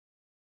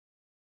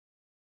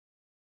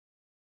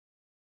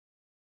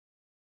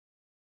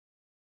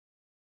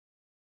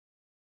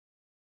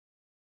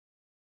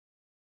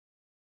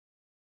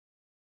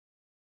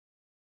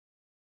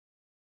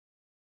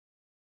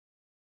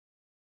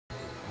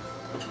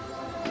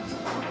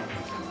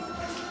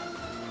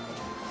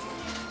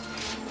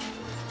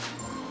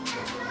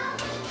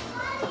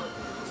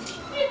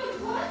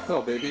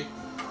Hello, baby.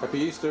 Happy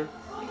Easter.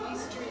 Happy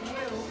Easter to you.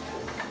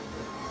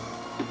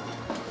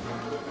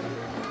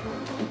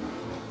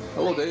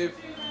 Hello, Dave.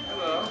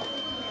 Hello.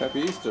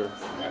 Happy Easter.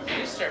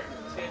 Happy Easter.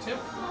 See you too.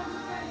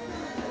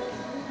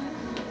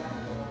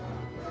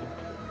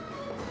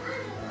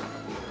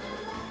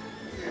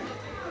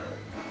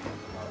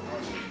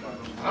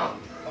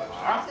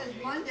 Says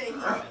one day he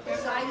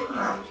decided he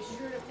would be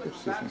sure to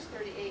put box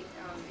 38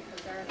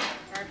 because our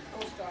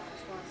post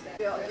office wants that.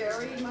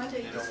 Gary,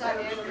 Monday he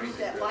decided to remove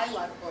that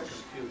lilac bush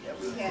that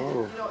we had.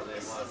 Oh. You know,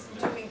 it's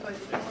doing good.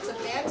 It's a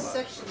bad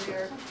section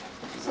there.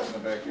 So, In the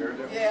backyard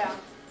there? yeah.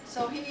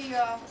 So he did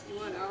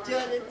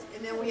it,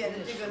 and then we had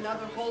to dig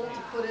another hole to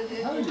put it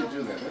in. How did you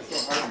do that?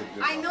 That's so hard to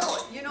do. I know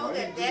it. You know Why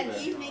that do you do that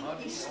that? evening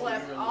he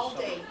slept all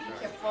day. He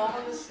kept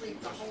falling asleep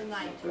the whole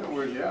night. Yeah,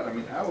 where you at? I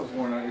mean, I was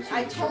worn out.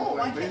 I told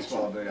him, I playing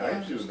baseball can't- day. I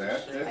do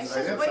that. I That's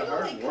said, wait till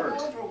hard they work.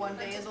 come over one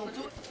day and they'll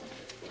do it.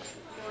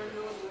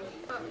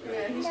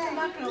 Yeah, he's still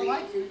not gonna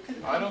like you. 'Cause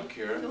I don't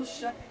care. he'll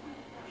shut.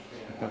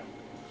 And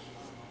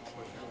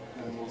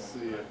we'll see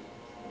you.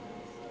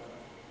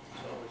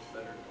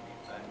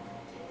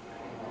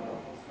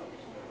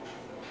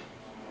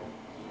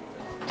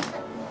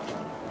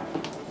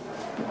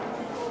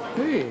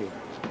 Hey,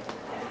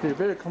 you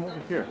better come over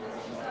here.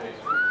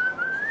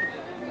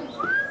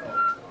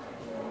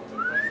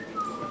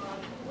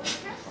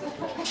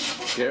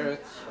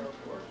 Garrett.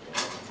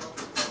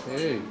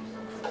 Hey.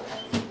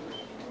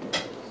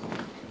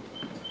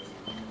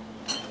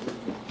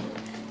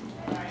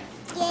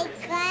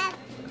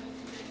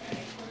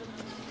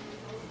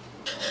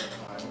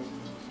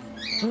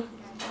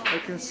 I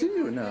can see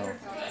you now.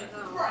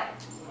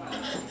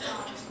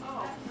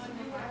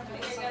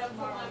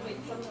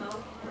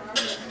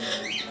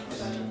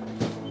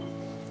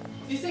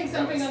 You saying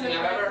something on the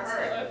I've ever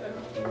heard.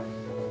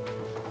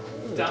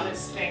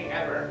 Dumbest thing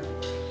ever.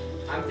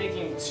 I'm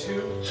thinking to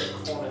the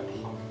corner.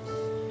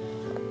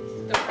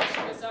 The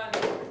pressure is on.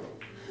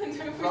 Which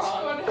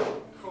Wrong one?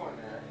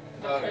 corner.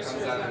 The Oh, it pressure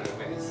comes is out on.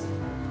 anyways.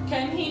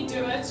 Can he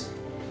do it?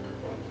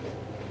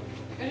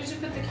 Where did you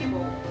put the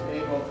keyboard? They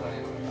both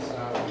went in, so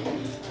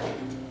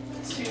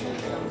two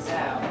comes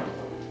out.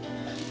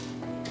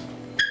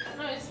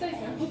 No, it stays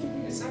now.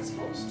 It's not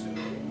supposed to.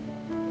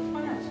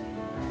 Why not?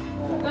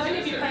 No,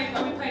 if you play,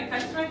 are we playing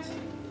kites right?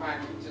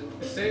 Fine,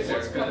 it stays there.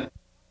 It's good.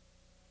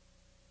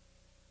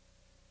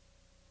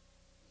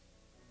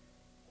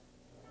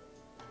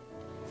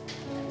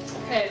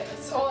 Okay,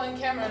 it's all on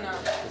camera now.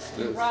 It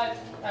is. Right,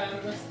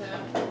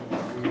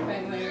 Mr.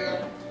 Fang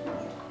later.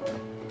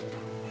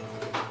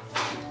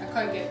 I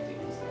can't get these.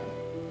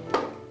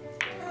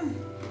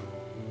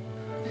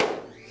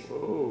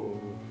 Oh.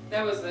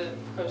 That was the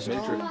question.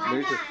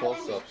 Major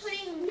close ups.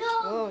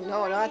 Oh,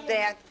 no, not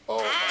that. Oh,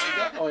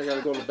 I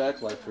gotta go to the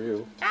backlight for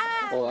you.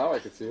 Oh, now I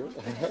can see you.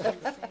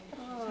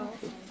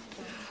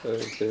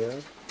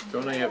 Okay.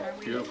 Don't I have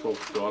beautiful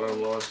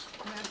daughter-in-laws?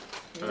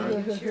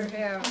 Sure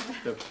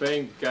have. The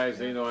Fang guys,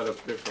 they know how to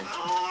pick them.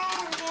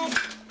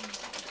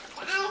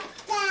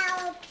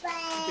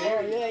 Oh,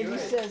 yeah, he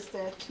says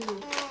that too.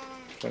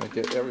 Trying to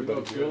get You everybody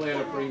know, to Bill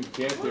had to bring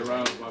Kathe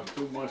around about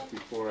 2 months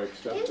before I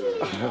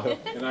accepted her.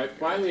 And I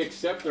finally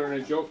accepted her,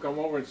 and Joe come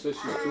over and says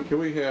she's too... Here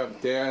we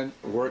have Dan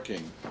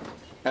working,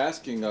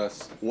 asking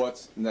us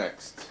what's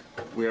next.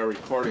 We are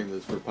recording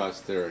this for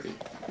posterity.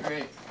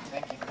 Great,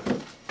 thank you.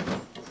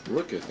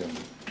 Look at him.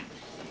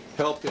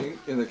 Helping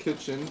in the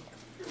kitchen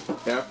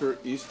after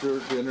Easter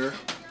dinner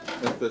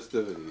and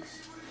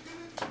festivities.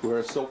 We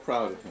are so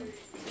proud of him.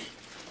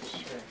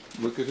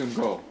 Look at him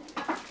go.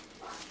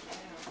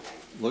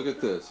 Look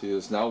at this. He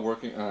is now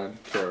working on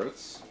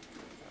carrots.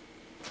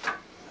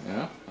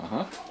 Yeah,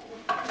 uh-huh.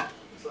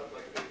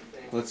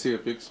 Let's see a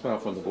big smile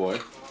from the boy.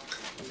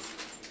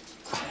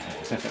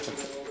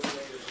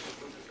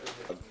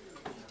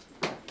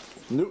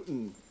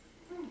 Newton.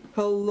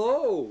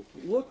 Hello!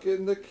 Look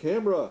in the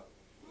camera.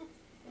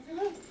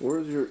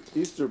 Where's your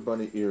Easter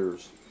bunny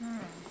ears?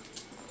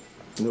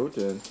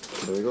 Newton.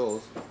 There he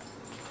goes.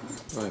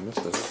 Oh, I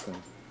missed that thing.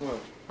 What?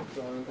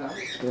 Going down?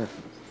 Yeah.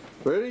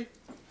 Ready?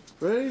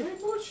 Ready? Hey,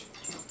 Butch.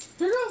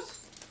 Here goes.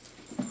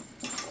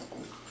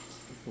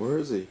 Where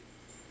is he?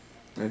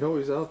 I know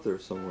he's out there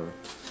somewhere.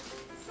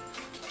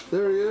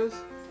 There he is.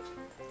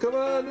 Come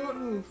on,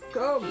 Newton.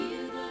 Come.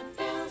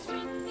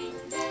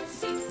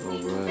 All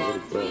right. What a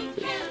breath.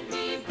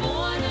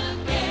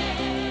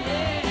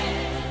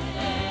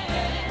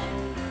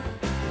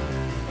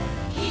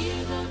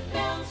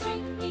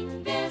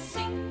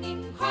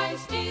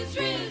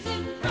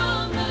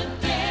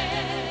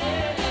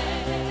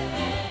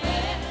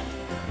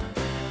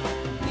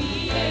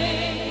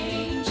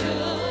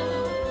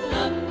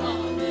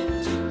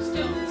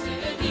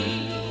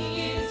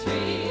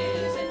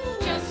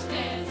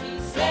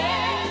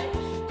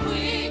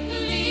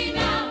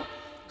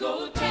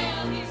 Go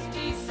tell his